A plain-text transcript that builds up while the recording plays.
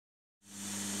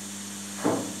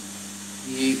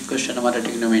ये क्वेश्चन हमारा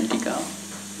ट्रिग्नोमेट्री का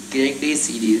ग्रेगरी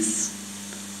सीरीज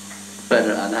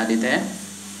पर आधारित है।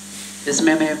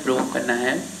 इसमें हमें प्रूव करना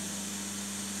है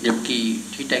जबकि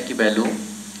थीटा की वैल्यू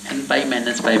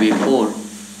n⁻π/4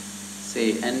 से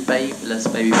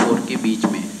n⁻+π/4 के बीच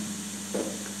में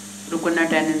प्रूव करना है।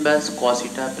 tan-1 cos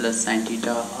theta plus sin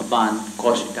theta upon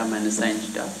cos theta minus sin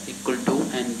theta equal to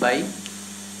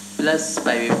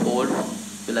n⁻+π/4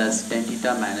 plus tan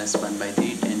theta minus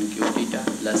 1/3 tan cube theta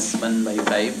plus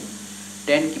 1/5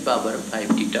 tan की power 5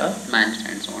 theta minus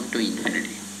and so on to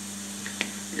infinity.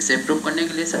 इसे prove करने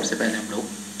के लिए सबसे पहले हम लोग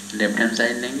left hand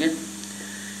side लेंगे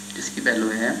जिसकी वैल्यू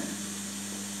है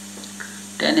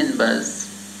tan-1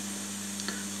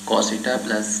 cos theta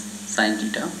plus sin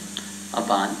theta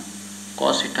upon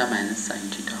cos theta minus sin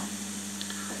theta.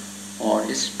 और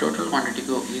इस टोटल क्वांटिटी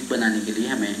को एक बनाने के लिए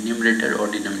हमें न्यूमरेटर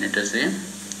और डिनोमिनेटर से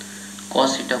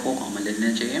cos थीटा को कॉमन ले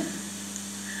लेना चाहिए।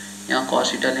 यहाँ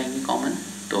cos थीटा लेंगे कॉमन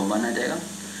तो 1 आ जाएगा,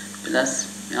 प्लस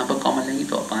यहाँ पर कॉमन लेंगे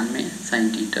तो अपान में sin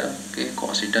थीटा के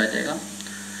cos थीटा आ जाएगा,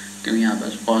 क्योंकि यहाँ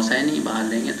पर cos है नहीं, बाहर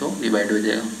लेंगे तो डिवाइड हो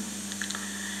जाएगा।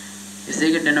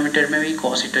 इसी के डिनोमिनेटर में भी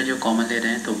cos थीटा जो कॉमन ले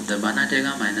रहे हैं तो उधर 1 आ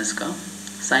जाएगा माइनस का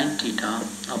sin थीटा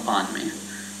अपान में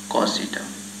cos थीटा।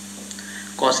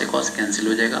 cos से cos कैंसिल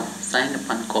हो जाएगा, sin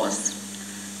अपन cos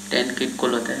tan के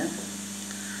इक्वल होता है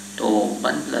तो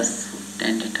 1 प्लस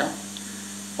tan थीटा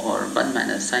और 1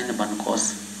 माइनस sin अपन cos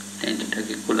tan थीटा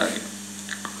के इक्वल आ गया।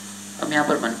 अब यहाँ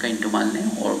पर 1 का इंटू मान लें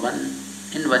और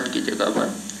 1 की जगह पर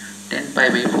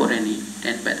tan⁻/4 यानी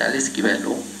tan45 की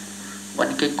वैल्यू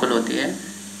 1 के इक्वल होती है।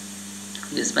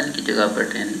 जिस 1 की जगह पर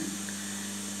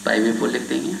tan⁻/4 लिख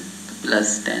देंगे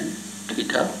plus tan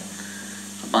theta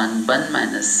upon 1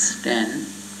 minus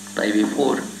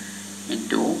tan⁻/4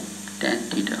 into tan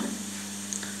theta.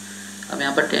 अब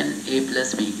यहाँ पर tan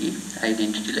a+b की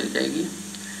आइडेंटिटी लग जाएगी।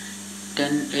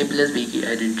 tan a+b की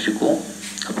आइडेंटिटी को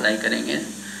अप्लाई करेंगे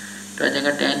तो आ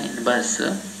जाएगा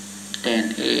tan-1 tan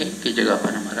a की जगह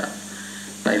पर हमारा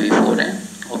π/4 है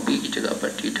और b की जगह पर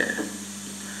थीटा है।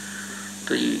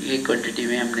 तो ये एक क्वांटिटी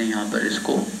में हमने यहाँ पर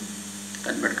इसको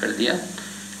कन्वर्ट कर दिया।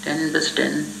 tan-1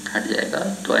 tan हट जाएगा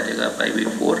तो आ जाएगा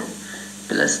π/4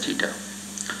 प्लस थीटा।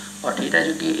 और थीटा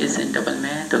जो कि इस इंटरवल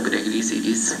में है तो ग्रेगरी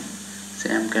सीरीज से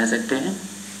हम कह सकते हैं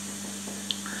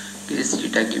कि इस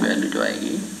थीटा की वैल्यू जो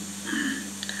आएगी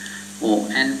वो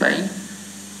n⁻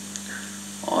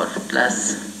 और plus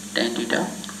tan theta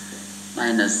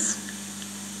minus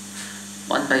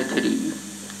 1/3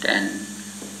 tan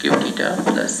cube theta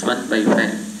plus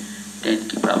 1/5 tan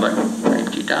की power 5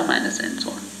 theta minus and so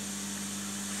on.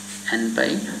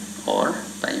 n⁻ और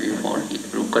π/4 ये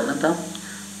प्रूव करना था,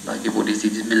 बाकी पूरी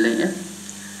सीरीज मिल रही है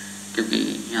क्योंकि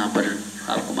यहाँ पर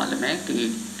आपको मालूम है कि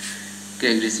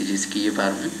ग्रेगरी सीरीज की ये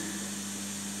फॉर्म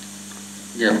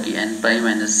जबकि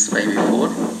n⁻−π/4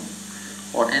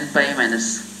 और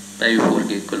n⁻−π/4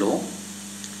 के इक्वल हो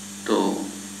तो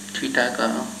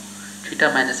थीटा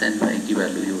माइनस n⁻ की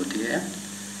वैल्यू जो होती है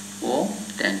वो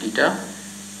tan थीटा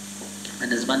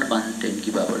माइनस 1 tan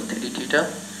की पावर 3 थीटा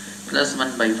प्लस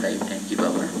 1/5 tan की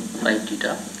power 5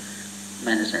 theta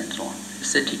minus and so on.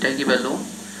 इससे थीटा की वैल्यू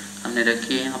हमने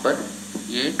रखी है यहाँ पर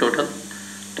ये टोटल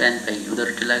tan⁻,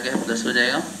 उधर चला गया प्लस हो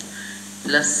जाएगा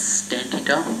plus tan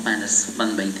theta minus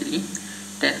 1/3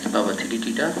 tan की पावर 3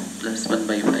 थीटा प्लस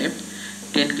 1/5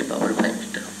 tan की पावर 5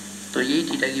 थीटा। तो यही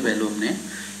थीटा की वैल्यू हमने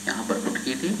यहाँ पर पुट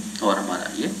की थी और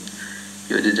हमारा ये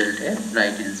जो रिजल्ट है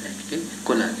राइट हैंड साइड के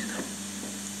इक्वल आ गया था।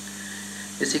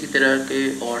 इसी की तरह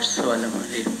के और सवाल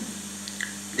हमारे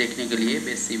देखने के लिए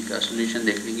B.Sc का सॉल्यूशन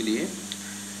देखने के लिए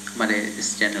हमारे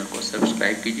इस चैनल को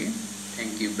सब्सक्राइब कीजिए।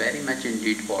 Thank you very much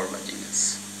Indeed for watching us.